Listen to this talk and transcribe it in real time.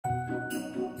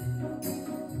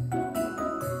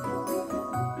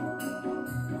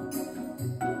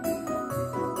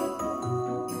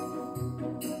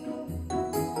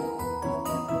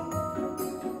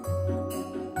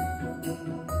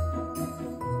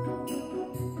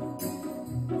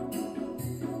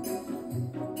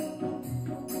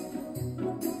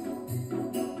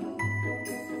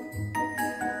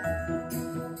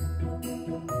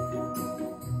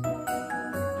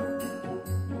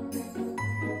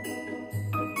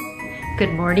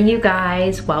Good morning, you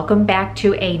guys. Welcome back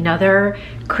to another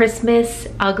Christmas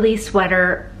ugly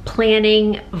sweater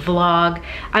planning vlog.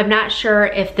 I'm not sure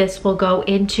if this will go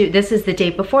into, this is the day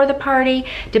before the party.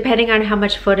 Depending on how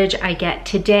much footage I get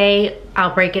today,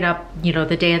 I'll break it up, you know,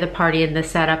 the day of the party and the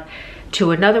setup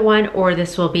to another one, or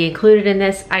this will be included in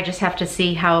this. I just have to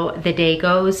see how the day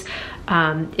goes.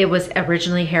 It was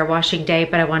originally hair washing day,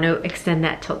 but I want to extend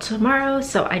that till tomorrow.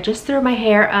 So I just threw my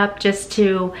hair up just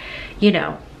to, you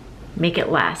know, make it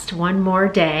last one more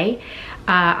day.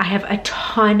 I have a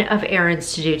ton of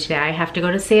errands to do today. I have to go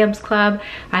to Sam's Club.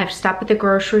 I have to stop at the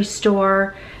grocery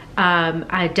store.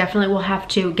 I definitely will have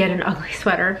to get an ugly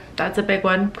sweater. That's a big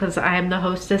one because I am the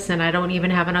hostess and I don't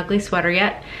even have an ugly sweater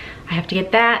yet. I have to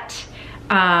get that.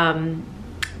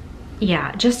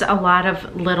 Yeah, just a lot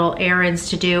of little errands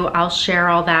to do. I'll share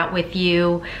all that with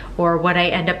you, or what I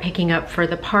end up picking up for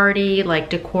the party, like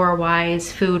decor wise,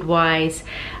 food wise.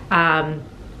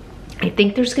 I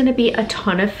think there's gonna be a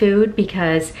ton of food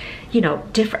because, you know,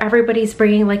 everybody's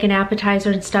bringing like an appetizer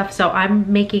and stuff. So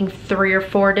I'm making 3 or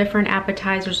 4 different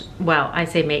appetizers. Well, I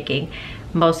say making,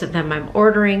 most of them I'm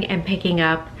ordering and picking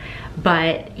up.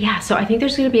 But yeah, so I think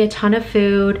there's gonna be a ton of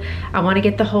food. I wanna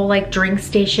get the whole like drink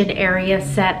station area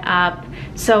set up.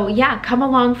 So yeah, come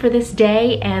along for this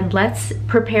day and let's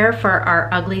prepare for our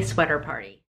ugly sweater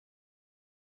party.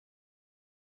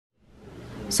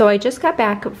 So I just got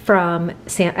back from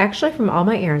actually from all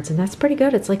my errands, and that's pretty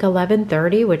good. It's like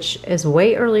 11:30, which is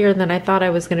way earlier than I thought I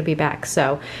was gonna be back.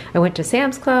 So I went to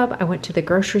Sam's Club, I went to the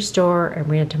grocery store, I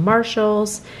ran to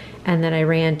Marshall's, and then I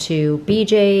ran to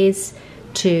BJ's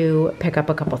to pick up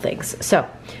a couple things. So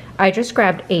I just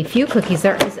grabbed a few cookies.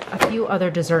 There is a few other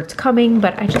desserts coming,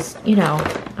 but I just, you know,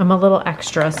 I'm a little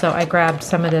extra. So I grabbed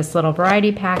some of this little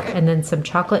variety pack and then some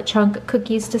chocolate chunk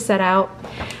cookies to set out.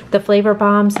 The flavor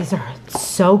bombs, these are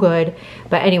so good.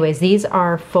 But anyways, these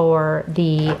are for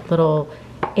the little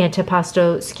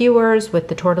Antipasto Skewers with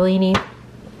the tortellini.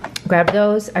 Grabbed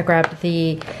those. I grabbed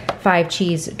the 5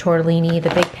 cheese tortellini,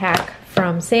 the big pack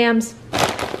from Sam's.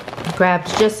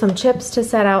 Grabbed just some chips to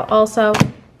set out also.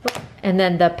 And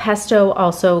then the pesto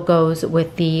also goes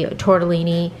with the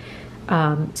tortellini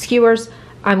skewers.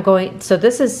 So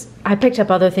this is, I picked up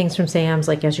other things from Sam's,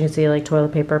 like as you can see, like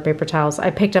toilet paper, paper towels.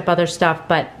 I picked up other stuff,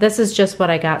 but this is just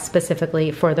what I got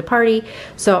specifically for the party.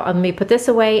 So let me put this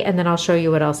away and then I'll show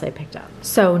you what else I picked up.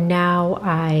 So now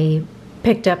I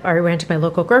ran to my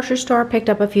local grocery store, picked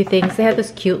up a few things. They had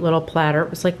this cute little platter. It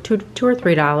was like $2 or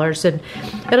 $3, and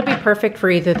it'll be perfect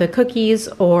for either the cookies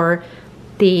or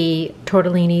the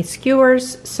tortellini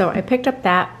skewers. So I picked up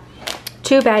that.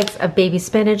 2 bags of baby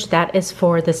spinach. That is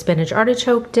for the spinach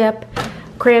artichoke dip.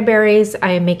 Cranberries.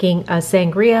 I am making a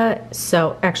sangria.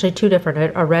 So actually 2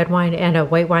 different, a red wine and a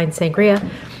white wine sangria.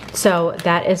 So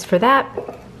that is for that.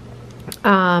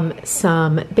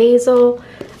 Some basil.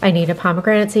 I need a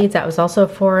pomegranate seeds. That was also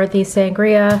for the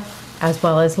sangria, as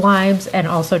well as limes, and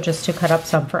also just to cut up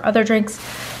some for other drinks.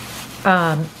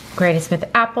 Granny Smith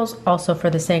apples, also for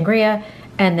the sangria.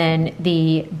 And then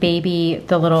the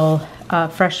little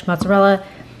fresh mozzarella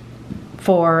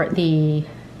for the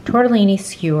tortellini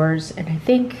skewers. And I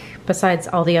think besides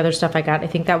all the other stuff I got, I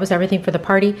think that was everything for the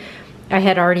party. I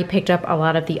had already picked up a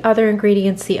lot of the other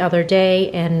ingredients the other day,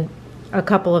 and a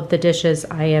couple of the dishes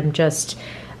I am just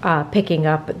picking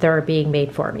up. They're being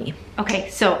made for me. Okay,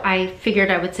 so I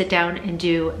figured I would sit down and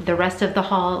do the rest of the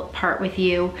haul part with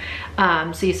you.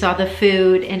 So you saw the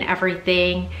food and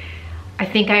everything. I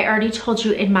think I already told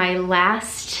you in my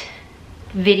last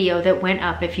video that went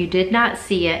up. If you did not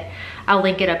see it, I'll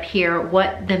link it up here,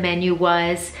 what the menu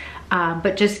was.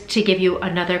 But just to give you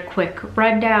another quick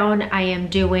rundown,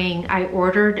 I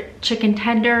ordered chicken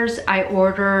tenders. I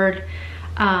ordered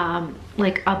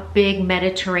like a big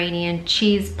Mediterranean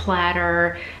cheese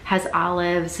platter, has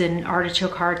olives and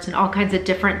artichoke hearts and all kinds of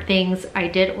different things. I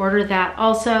did order that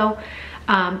also.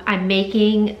 I'm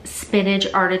making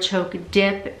spinach artichoke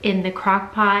dip in the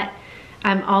crock pot.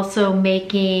 I'm also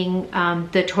making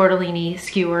the tortellini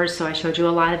skewers, so I showed you a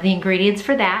lot of the ingredients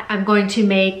for that. I'm going to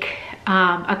make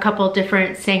a couple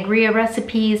different sangria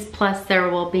recipes, plus there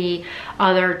will be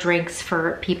other drinks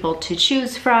for people to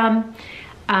choose from.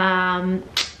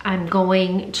 I'm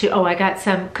going to, I got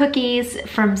some cookies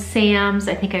from Sam's.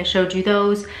 I think I showed you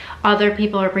those. Other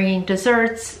people are bringing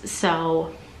desserts,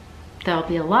 so there'll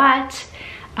be a lot.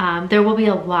 There will be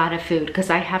a lot of food because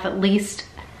I have at least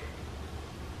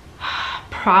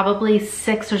probably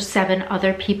 6 or 7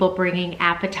 other people bringing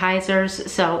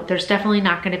appetizers. So there's definitely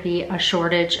not going to be a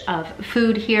shortage of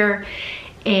food here.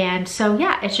 And so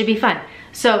yeah, it should be fun.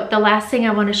 So the last thing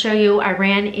I want to show you, I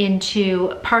ran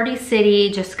into Party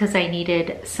City just because I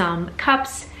needed some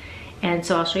cups And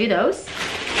so I'll show you those.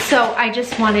 So I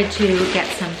just wanted to get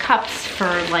some cups for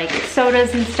like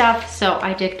sodas and stuff. So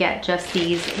I did get just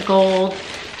these gold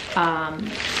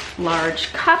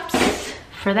large cups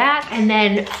for that. And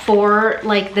then for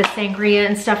like the sangria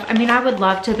and stuff, I mean, I would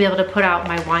love to be able to put out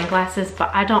my wine glasses, but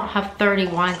I don't have 30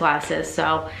 wine glasses.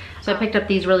 So I picked up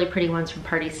these really pretty ones from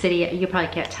Party City. You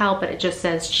probably can't tell, but it just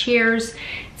says cheers.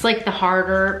 It's like the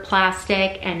harder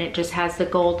plastic and it just has the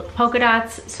gold polka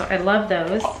dots. So I love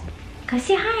those. Go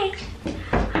say hi.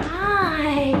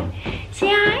 Hi. Say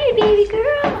hi, baby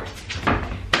girl.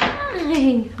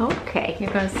 Hi. Okay,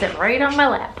 you're gonna sit right on my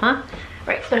lap, huh?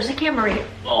 Right, there's a camera right here.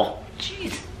 Oh,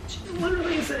 jeez. She's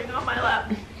literally sitting on my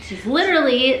lap. She's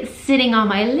literally sitting on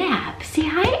my lap. Say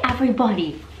hi,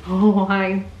 everybody. Oh,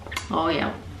 hi. Oh,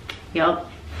 yeah. Yup.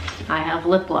 I have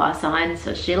lip gloss on,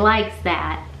 so she likes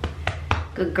that.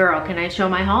 Good girl. Can I show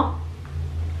my haul?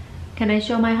 Can I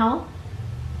show my haul?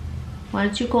 Why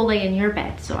don't you go lay in your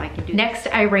bed so I can do that. Next,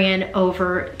 I ran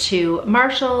over to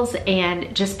Marshall's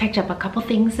and just picked up a couple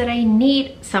things that I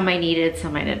need. Some I needed,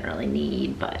 some I didn't really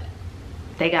need, but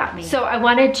they got me. So I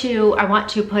want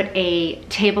to put a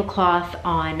tablecloth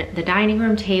on the dining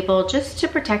room table just to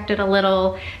protect it a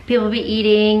little. People will be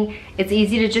eating. It's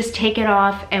easy to just take it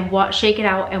off and shake it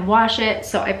out and wash it.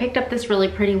 So I picked up this really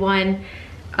pretty one.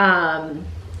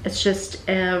 It's just,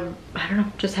 I don't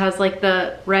know, just has like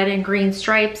the red and green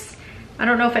stripes. I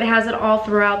don't know if it has it all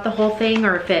throughout the whole thing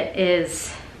or if it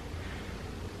is,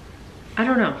 I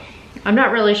don't know. I'm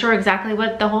not really sure exactly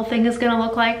what the whole thing is gonna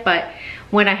look like, but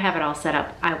when I have it all set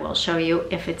up, I will show you.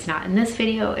 If it's not in this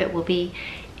video, it will be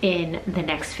in the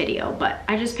next video. But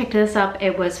I just picked this up.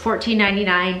 It was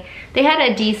 $14.99. They had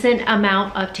a decent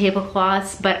amount of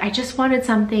tablecloths, but I just wanted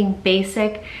something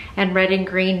basic and red and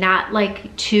green, not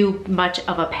like too much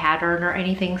of a pattern or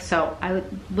anything. So I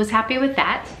was happy with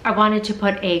that. I wanted to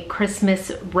put a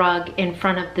Christmas rug in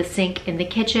front of the sink in the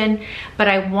kitchen, but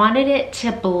I wanted it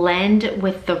to blend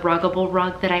with the ruggable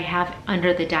rug that I have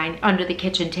under the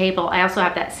kitchen table. I also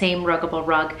have that same ruggable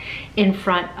rug in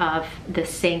front of the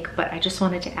sink, but I just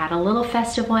wanted to add a little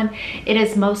festive one. It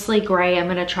is mostly gray. I'm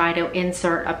gonna try to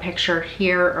insert a picture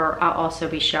here, or I'll also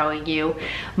be showing you,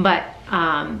 but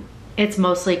it's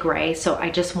mostly gray. So I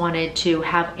just wanted to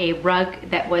have a rug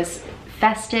that was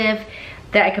festive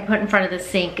that I could put in front of the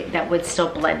sink that would still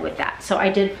blend with that. So I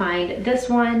did find this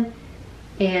one,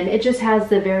 and it just has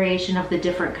the variation of the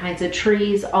different kinds of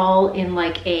trees all in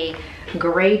like a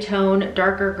gray tone,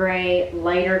 darker gray,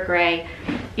 lighter gray.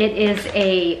 It is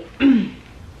a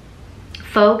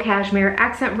faux cashmere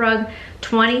accent rug,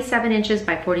 27 inches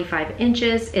by 45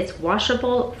 inches. It's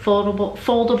washable,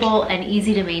 foldable, and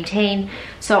easy to maintain.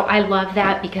 So I love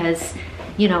that because,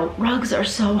 you know, rugs are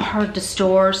so hard to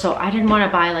store. So I didn't want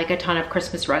to buy like a ton of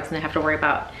Christmas rugs and then have to worry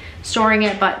about storing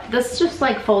it. But this just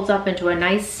like folds up into a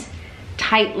nice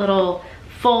tight little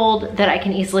fold that I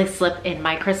can easily slip in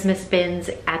my Christmas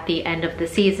bins at the end of the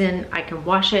season. I can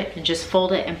wash it and just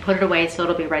fold it and put it away so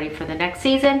it'll be ready for the next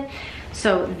season.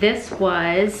 So this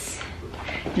was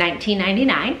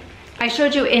 $19.99. I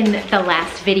showed you in the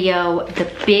last video the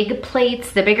bigger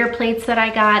plates that I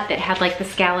got that had like the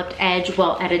scalloped edge.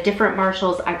 Well, at a different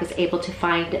Marshall's, I was able to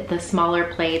find the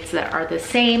smaller plates that are the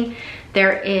same.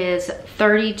 There is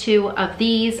 32 of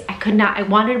these. I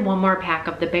wanted one more pack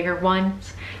of the bigger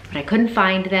ones, but I couldn't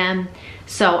find them.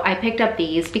 So I picked up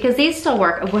these because these still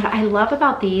work. What I love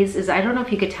about these is, I don't know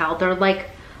if you could tell,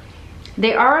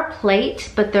 they are a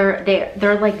plate, but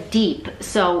they're like deep.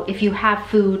 So if you have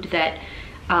food that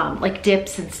like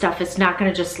dips and stuff, it's not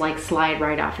gonna just like slide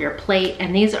right off your plate.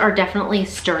 And these are definitely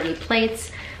sturdy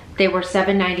plates. They were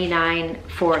 $7.99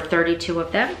 for 32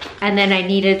 of them. And then I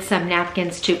needed some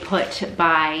napkins to put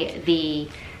by the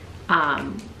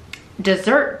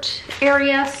dessert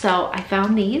area. So I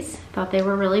found these, thought they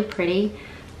were really pretty.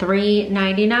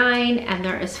 $3.99, and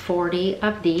there is 40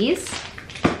 of these.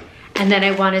 And then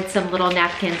I wanted some little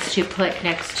napkins to put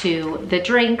next to the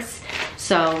drinks,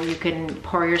 so you can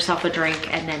pour yourself a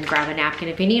drink and then grab a napkin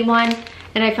if you need one.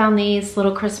 And I found these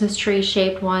little Christmas tree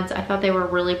shaped ones. I thought they were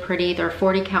really pretty. They're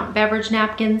 40 count beverage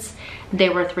napkins. They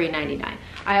were $3.99.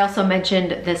 I also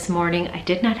mentioned this morning I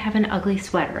did not have an ugly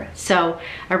sweater. So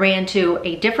I ran to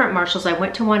a different Marshall's. I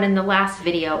went to one in the last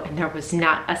video and there was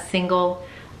not a single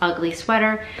ugly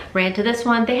sweater. Ran to this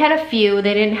one. They had a few.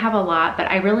 They didn't have a lot, but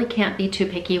I really can't be too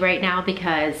picky right now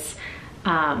because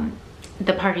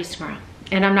the party's tomorrow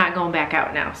and I'm not going back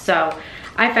out now. So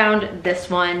I found this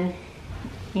one,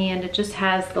 and it just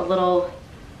has the little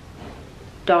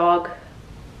dog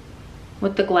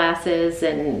with the glasses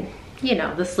and, you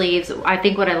know, the sleeves. I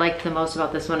think what I liked the most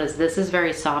about this one is this is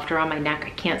very soft around my neck. I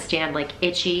can't stand like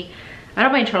itchy I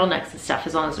don't mind turtlenecks and stuff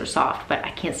as long as they're soft, but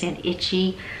I can't stand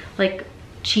itchy, like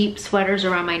cheap sweaters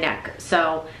around my neck.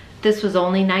 So this was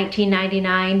only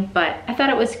 $19.99, but I thought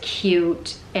it was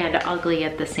cute and ugly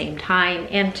at the same time.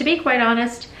 And to be quite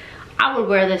honest, I would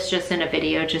wear this just in a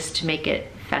video just to make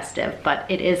it festive, but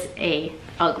it is a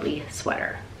ugly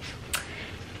sweater.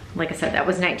 Like I said, that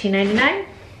was $19.99.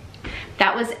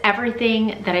 That was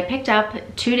everything that I picked up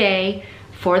today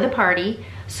for the party.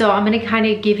 So I'm gonna kind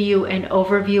of give you an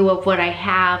overview of what I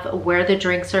have, where the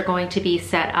drinks are going to be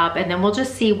set up, and then we'll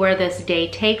just see where this day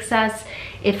takes us,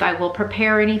 if I will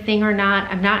prepare anything or not.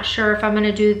 I'm not sure if I'm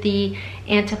gonna do the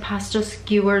Antipasto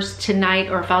Skewers tonight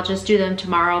or if I'll just do them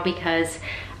tomorrow, because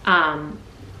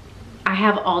I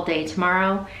have all day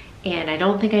tomorrow and I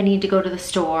don't think I need to go to the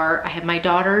store. I have my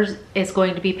daughter is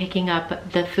going to be picking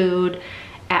up the food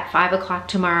at 5 o'clock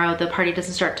tomorrow. The party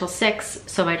doesn't start till 6,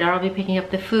 so my daughter will be picking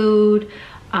up the food.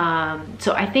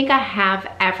 So I think I have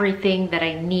everything that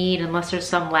I need, unless there's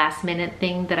some last minute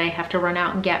thing that I have to run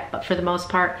out and get, but for the most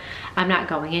part, I'm not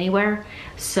going anywhere.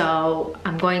 So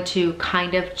I'm going to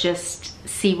kind of just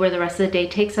see where the rest of the day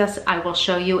takes us. I will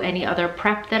show you any other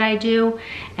prep that I do,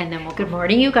 and then we'll go. Good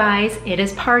morning, you guys. It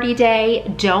is party day.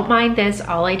 Don't mind this.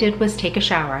 All I did was take a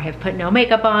shower. I have put no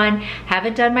makeup on,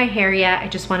 haven't done my hair yet. I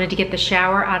just wanted to get the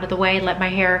shower out of the way, let my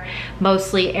hair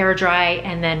mostly air dry,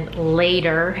 and then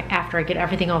later, after I get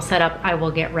everything all set up, I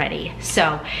will get ready.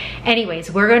 So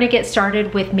anyways, we're going to get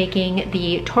started with making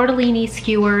the tortellini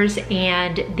skewers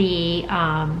and the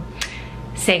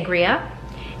sangria.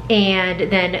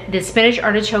 And then the spinach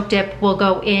artichoke dip will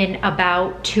go in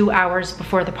about 2 hours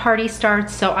before the party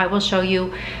starts. So I will show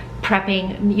you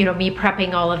prepping, you know, me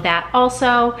prepping all of that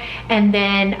also. And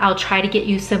then I'll try to get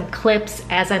you some clips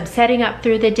as I'm setting up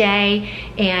through the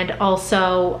day, and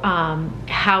also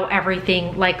how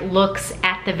everything like looks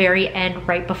at the very end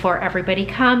right before everybody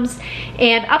comes.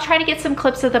 And I'll try to get some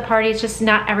clips of the party. It's just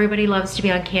not everybody loves to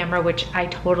be on camera, which I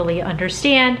totally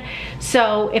understand.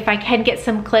 So if I can get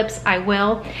some clips, I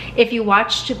will. If you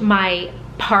watched my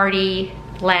party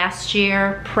last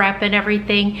year, prep and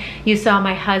everything, you saw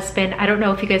my husband. I don't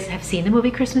know if you guys have seen the movie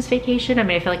Christmas Vacation. I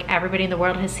mean, I feel like everybody in the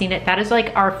world has seen it. That is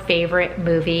like our favorite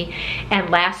movie.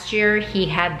 And last year he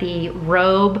had the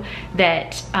robe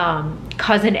that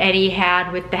Cousin Eddie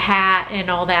had with the hat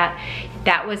and all that.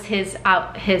 That was his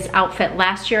outfit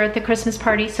last year at the Christmas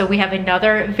party. So we have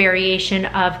another variation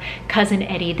of Cousin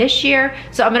Eddie this year.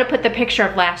 So I'm gonna put the picture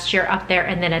of last year up there,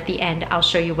 and then at the end I'll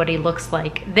show you what he looks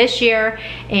like this year,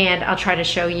 and I'll try to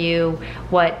show you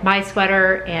what my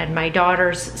sweater and my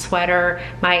daughter's sweater.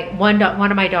 One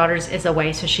of my daughters is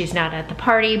away, so she's not at the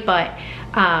party, but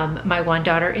my one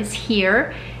daughter is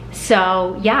here.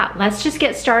 So yeah, let's just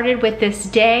get started with this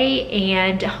day,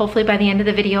 and hopefully by the end of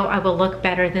the video I will look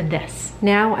better than this.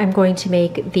 Now I'm going to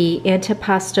make the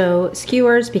Antipasto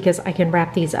skewers because I can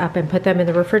wrap these up and put them in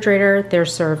the refrigerator. They're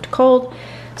served cold.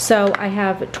 So I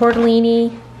have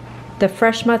tortellini, the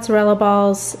fresh mozzarella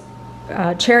balls,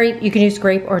 cherry, you can use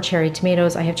grape or cherry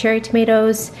tomatoes. I have cherry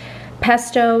tomatoes,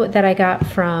 pesto that I got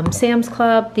from Sam's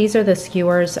Club. These are the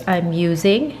skewers I'm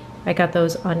using. I got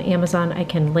those on Amazon. I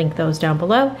can link those down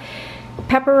below.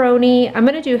 Pepperoni, I'm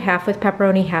gonna do half with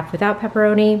pepperoni, half without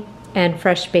pepperoni, and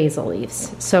fresh basil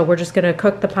leaves. So we're just gonna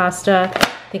cook the pasta.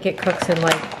 I think it cooks in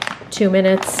like 2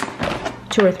 minutes,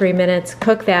 2 or 3 minutes.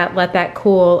 Cook that, let that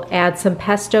cool, add some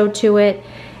pesto to it,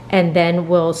 and then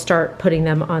we'll start putting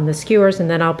them on the skewers, and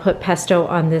then I'll put pesto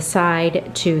on this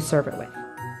side to serve it with.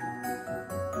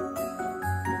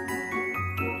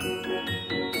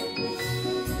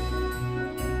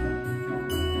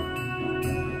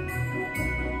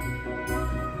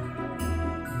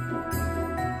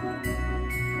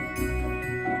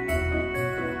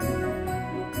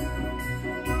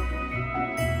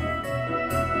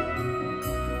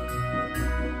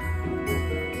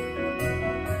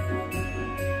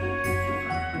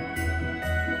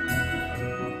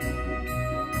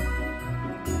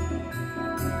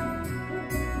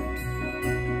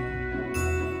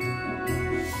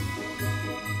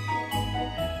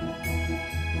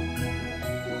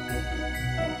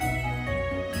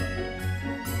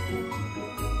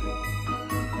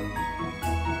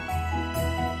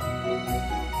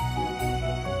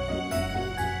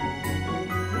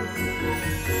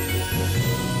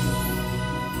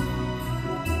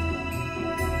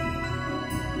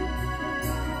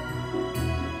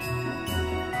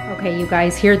 Okay, you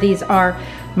guys, here these are.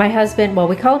 My husband, well,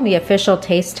 we call him the official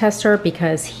taste tester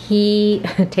because he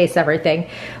tastes everything.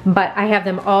 But I have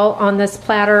them all on this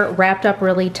platter, wrapped up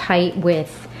really tight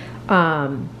with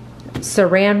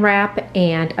saran wrap,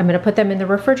 and I'm gonna put them in the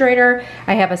refrigerator.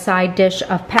 I have a side dish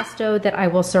of pesto that I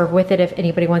will serve with it if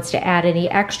anybody wants to add any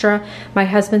extra. My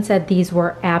husband said these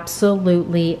were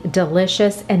absolutely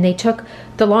delicious, and they took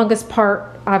the longest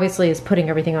part, obviously, is putting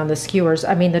everything on the skewers.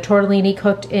 I mean, the tortellini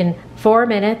cooked in 4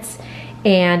 minutes,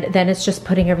 and then it's just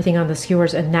putting everything on the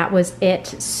skewers, and that was it.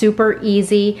 Super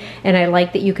easy, and I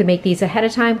like that you can make these ahead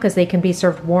of time because they can be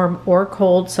served warm or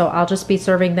cold, so I'll just be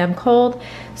serving them cold.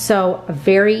 So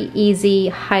very easy,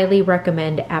 highly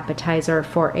recommend appetizer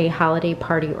for a holiday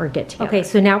party or get together. Okay,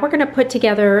 so now we're gonna put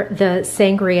together the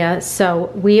sangria.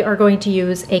 So we are going to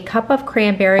use a cup of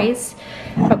cranberries,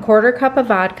 a 1/4 cup of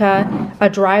vodka, a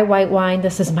dry white wine.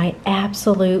 This is my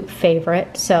absolute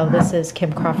favorite. So this is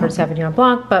Kim Crawford Sauvignon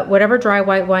Blanc, but whatever dry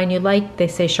white wine you like, they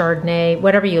say Chardonnay,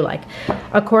 whatever you like.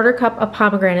 A 1/4 cup of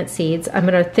pomegranate seeds. I'm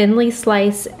gonna thinly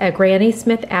slice a Granny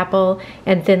Smith apple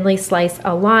and thinly slice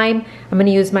a lime. I'm gonna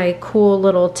use my cool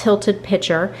little tilted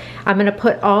pitcher. I'm gonna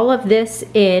put all of this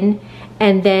in,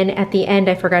 and then at the end,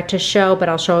 I forgot to show, but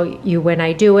I'll show you when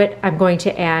I do it, I'm going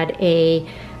to add a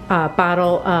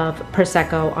bottle of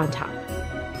Prosecco on top.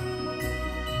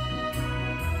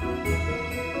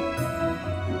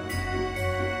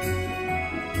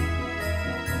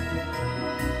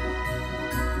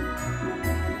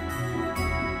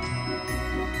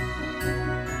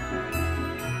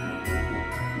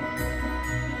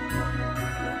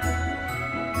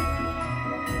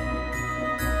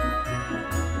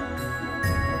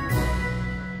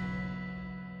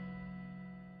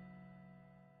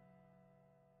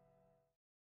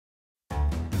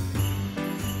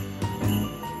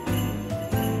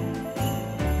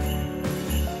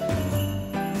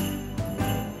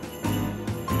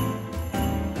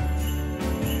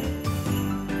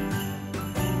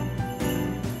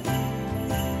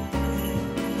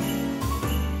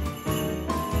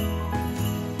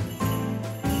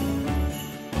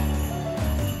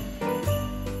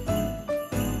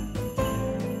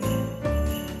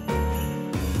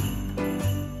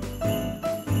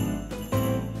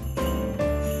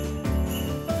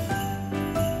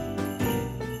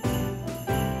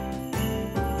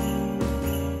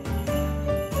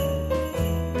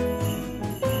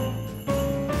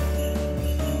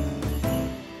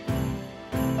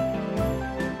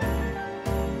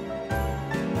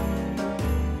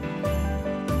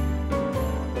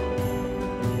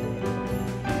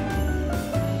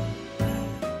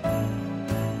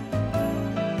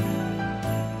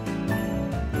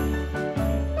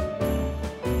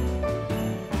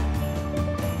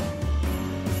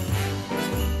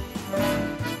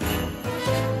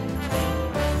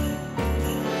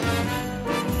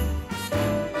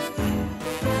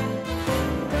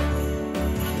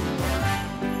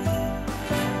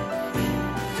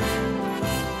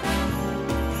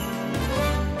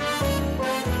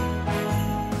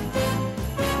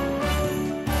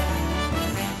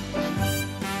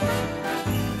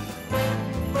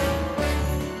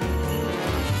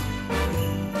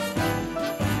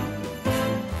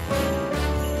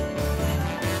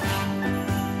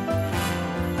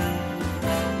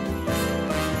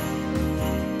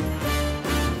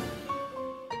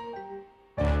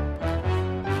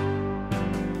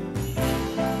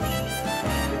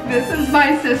 This is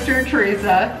my sister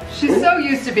Teresa. She's so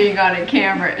used to being on a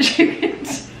camera. She can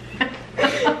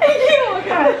look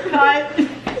at it cut.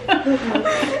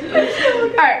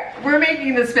 Alright, we're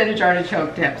making the spinach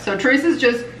artichoke dip. So Teresa's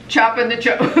just chopping the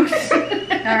chokes.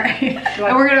 Alright.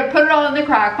 And we're gonna put it all in the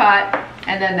crock pot,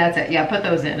 and then that's it. Yeah, put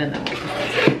those in and then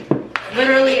we'll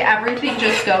literally everything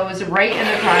just goes right in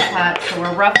the crock pot. So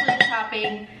we're roughly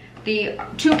chopping the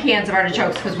 2 cans of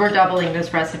artichokes because we're doubling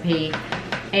this recipe.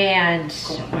 And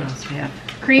what else do we have?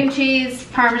 Cream cheese,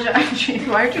 Parmesan cheese.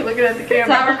 Why aren't you looking at the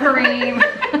camera? Sour cream.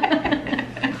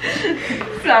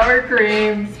 Sour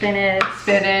cream.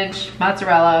 Spinach.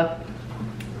 Mozzarella.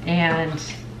 And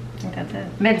I think that's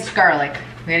it. minced garlic.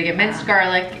 We gotta get minced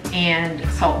garlic and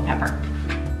salt and pepper.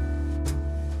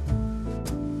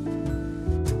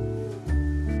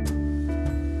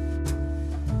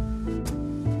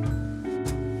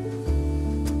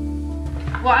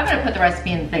 Well, I'm gonna put the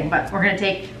recipe in the thing, but we're gonna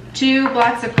take 2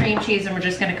 blocks of cream cheese and we're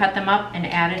just gonna cut them up and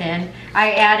add it in.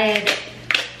 I added,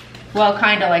 well,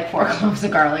 kind of like 4 cloves of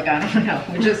garlic, I don't know.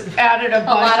 We just added a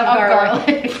bunch of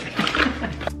garlic.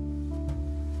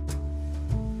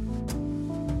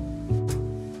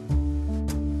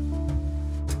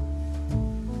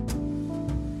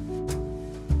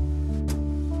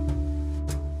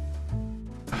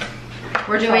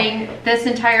 We're doing this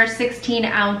entire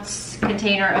 16-ounce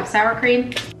container of sour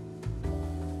cream.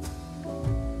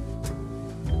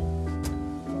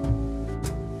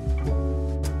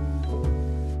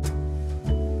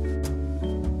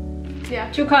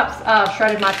 Yeah. 2 cups of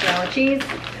shredded mozzarella cheese.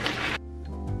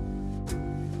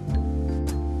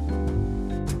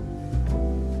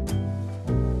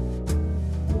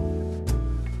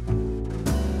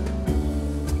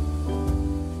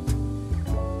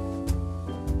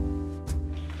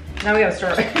 Now we gotta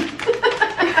stir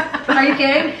it. Are you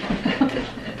kidding?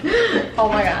 Oh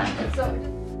my god.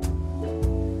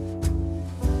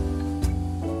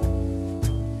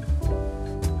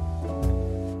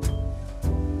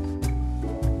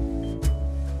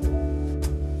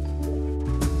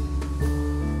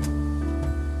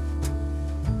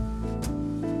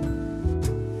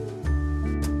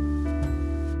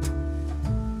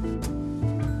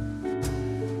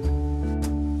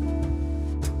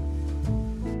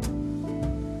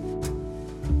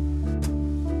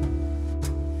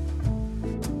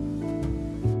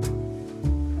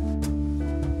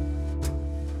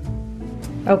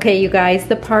 Okay, you guys,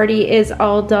 the party is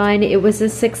all done. It was a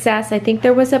success. I think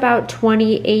there was about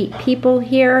 28 people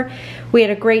here. We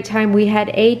had a great time. We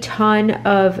had a ton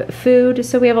of food,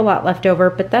 so we have a lot left over,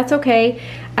 but that's okay.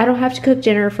 I don't have to cook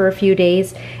dinner for a few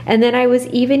days. And then I was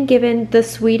even given the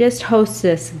sweetest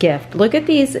hostess gift. Look at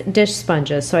these dish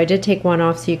sponges. So I did take one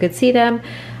off so you could see them.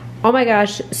 Oh my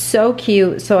gosh, so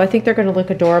cute. So I think they're gonna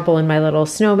look adorable in my little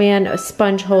snowman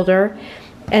sponge holder.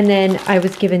 And then I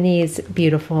was given these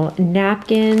beautiful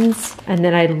napkins. And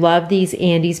then I love these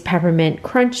Andy's Peppermint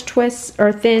Crunch Twists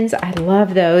or Thins. I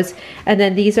love those. And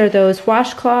then these are those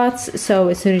washcloths. So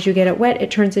as soon as you get it wet,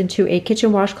 it turns into a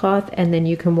kitchen washcloth and then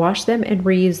you can wash them and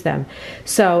reuse them.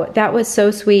 So that was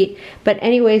so sweet. But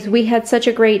anyways, we had such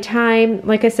a great time.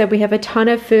 Like I said, we have a ton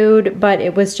of food, but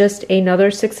it was just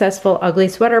another successful ugly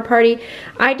sweater party.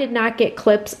 I did not get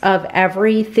clips of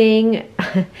everything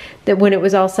that when it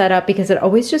was all set up because it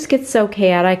always just gets so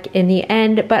chaotic in the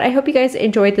end. But I hope you guys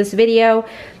enjoyed this video.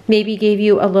 Maybe gave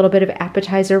you a little bit of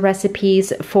appetizer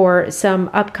recipes for some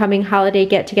upcoming holiday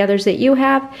get-togethers that you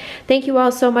have. Thank you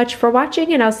all so much for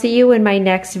watching, and I'll see you in my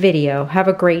next video. Have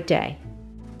a great day.